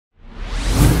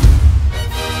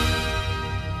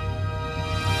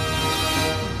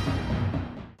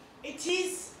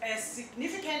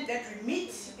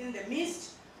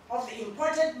of the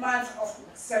important month of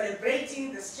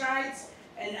celebrating the strides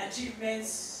and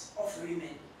achievements of women.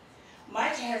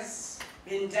 Much has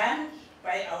been done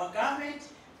by our government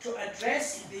to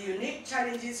address the unique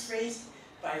challenges faced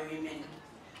by women.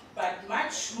 But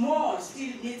much more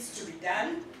still needs to be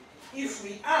done if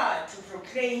we are to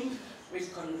proclaim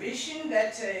with conviction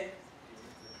that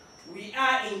we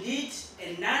are indeed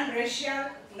a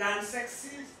non-racial,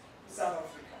 non-sexist South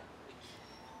Africa.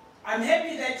 I'm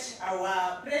happy that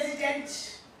our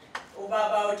President,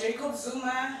 Ubaba Jacob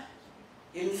Zuma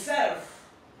himself,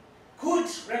 could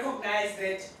recognize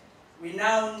that we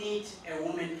now need a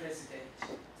woman president,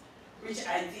 which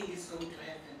I think is going to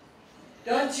happen.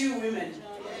 Don't you women?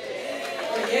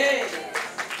 Oh, yes.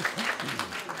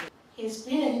 He's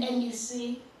been an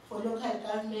NEC for local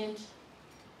government,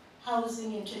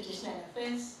 housing and traditional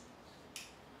affairs.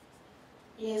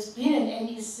 He has been an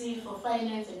NEC for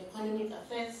finance and economic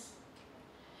affairs,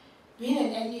 been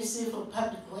an NEC for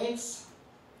public works,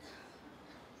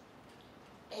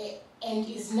 and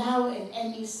is now an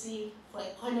NEC for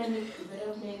economic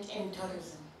development and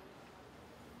tourism.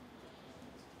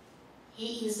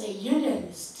 He is a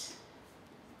unionist,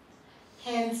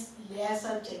 hence they are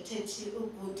subjected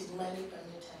to good in Mali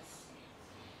parameters.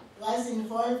 Was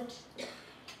involved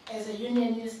as a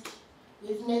unionist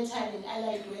with Metal and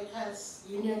Allied Workers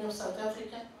Union of South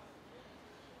Africa,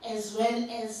 as well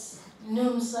as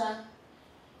NUMSA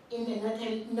in the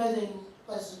northern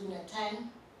KwaZulu-Natal.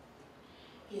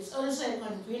 He is also a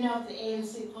convener of the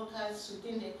ANC caucus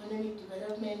within the Economic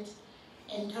Development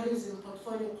and Tourism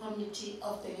Portfolio Committee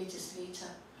of the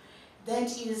Legislature.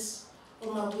 That is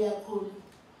Umabuya Khulu,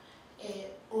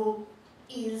 who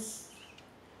is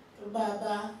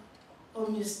Baba or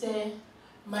Mr.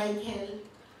 Michael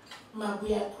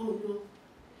Mabuya Khulu.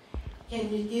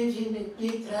 Can we give him a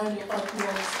big round of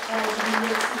applause?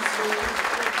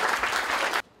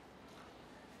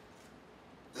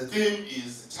 The theme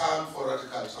is time for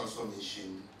radical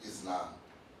transformation is now.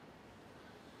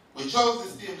 We chose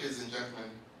this theme, ladies and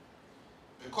gentlemen,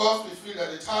 because we feel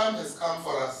that the time has come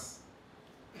for us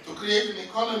to create an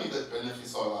economy that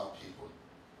benefits all our people.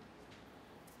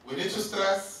 We need to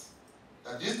stress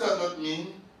that this does not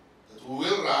mean that we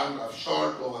will run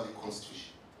roughshod over the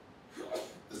Constitution.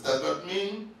 This does not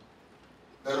mean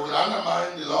that we will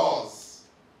undermine the laws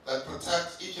that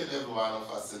protect each and every one of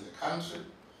us in the country,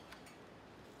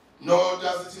 nor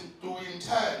does it do we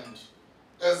intend,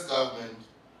 as government,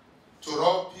 to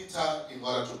rob Peter in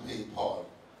order to pay Paul,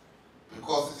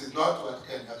 because it is not what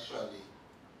can actually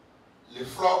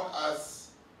leapfrog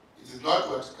us, it is not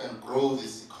what can grow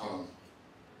this economy.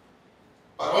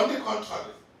 But on the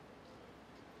contrary,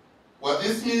 what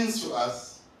this means to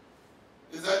us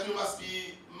is that we must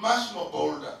be much more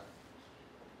bolder,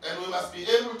 and we must be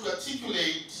able to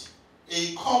articulate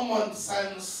a common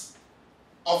sense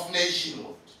of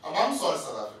nationhood amongst all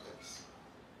South Africans.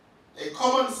 A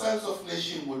common sense of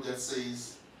nationhood that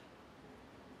says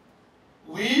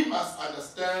we must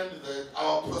understand that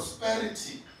our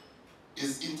prosperity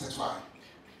is intertwined.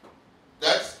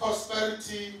 That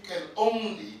prosperity can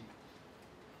only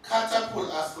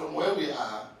catapult us from where we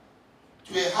are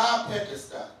to a higher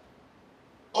pedestal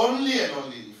only and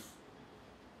only if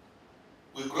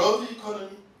we grow the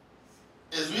economy.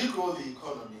 As we grow the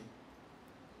economy,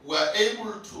 we are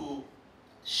able to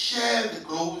share the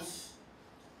growth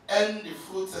and the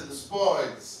fruits and the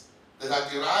spoils that are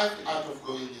derived out of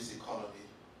growing this economy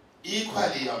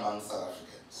equally among South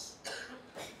Africans.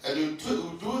 And we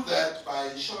do that by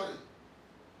ensuring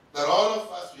that all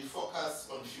of us, we focus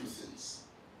on few things.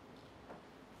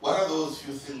 What are those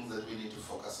few things that we need to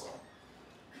focus on?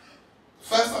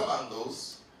 First among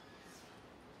those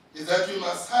is that we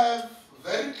must have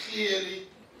very clearly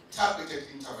targeted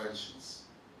interventions.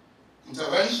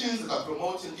 Interventions that are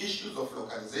promoting issues of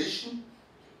localization,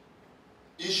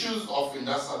 issues of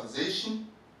industrialization,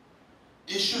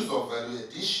 issues of value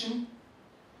addition,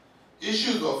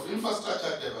 issues of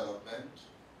infrastructure development,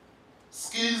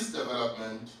 skills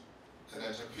development, and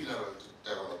entrepreneurial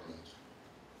development.